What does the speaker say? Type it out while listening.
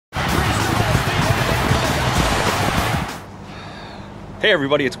Hey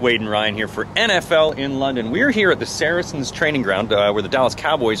everybody, it's Wade and Ryan here for NFL in London. We're here at the Saracens training ground where the Dallas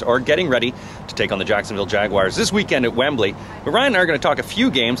Cowboys are getting ready to take on the Jacksonville Jaguars this weekend at Wembley. But Ryan and I are going to talk a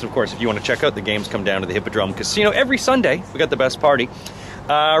few games. Of course, if you want to check out the games, come down to the Hippodrome Casino every Sunday. We got the best party.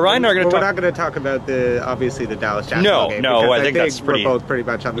 Ryan and I are going to talk... We're not going to talk about obviously the Dallas No, Jacksonville game. no, I think that's pretty... We're both pretty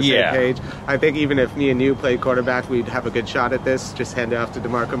much on the same page. I think even if me and you played quarterback, we'd have a good shot at this. Just hand it off to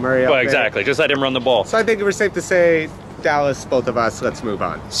DeMarco Murray. Well, exactly. Just let him run the ball. So I think we're safe to say... Dallas, both of us, let's move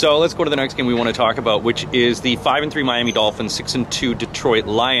on. So let's go to the next game we want to talk about, which is the 5-3 Miami Dolphins, 6-2 Detroit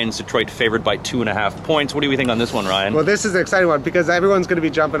Lions. Detroit favored by 2.5 points. What do we think on this one, Ryan? Well, this is an exciting one because everyone's going to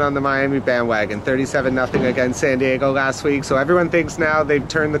be jumping on the Miami bandwagon. 37-0 against San Diego last week. So everyone thinks now they've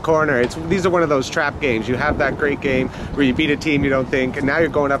turned the corner. These are one of those trap games. You have that great game where you beat a team you don't think, and now you're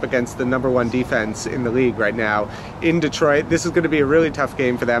going up against the #1 defense in the league right now in Detroit. This is going to be a really tough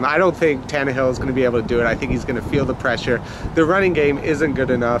game for them. I don't think Tannehill is going to be able to do it. I think he's going to feel the pressure. The running game isn't good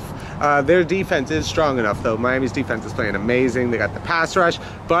enough. Their defense is strong enough, though. Miami's defense is playing amazing. They got the pass rush,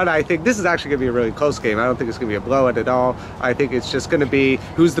 but I think this is actually going to be a really close game. I don't think it's going to be a blowout at all. I think it's just going to be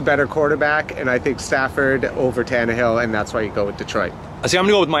who's the better quarterback, and I think Stafford over Tannehill, and that's why you go with Detroit. See, I'm going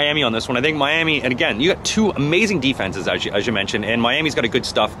to go with Miami on this one. I think Miami, and again, you got two amazing defenses, as you mentioned, and Miami's got a good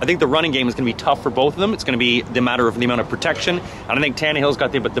stuff. I think the running game is going to be tough for both of them. It's going to be the matter of the amount of protection, and I think Tannehill's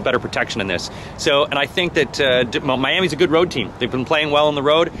got the better protection in this. So, and I think that Miami's a good road team. They've been playing well on the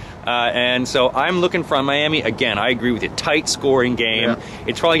road, and so I'm looking for Miami. Again, I agree with you. Tight scoring game. Yeah.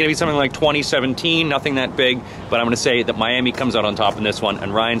 It's probably going to be something like 20-17, nothing that big, but I'm going to say that Miami comes out on top in this one,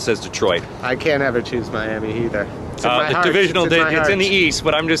 and Ryan says Detroit. I can't ever choose Miami either. The divisional, it's in the East,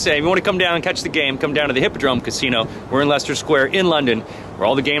 but I'm just saying, if you want to come down and catch the game, come down to the Hippodrome Casino. We're in Leicester Square in London, where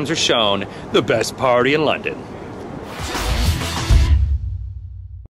all the games are shown. The best party in London.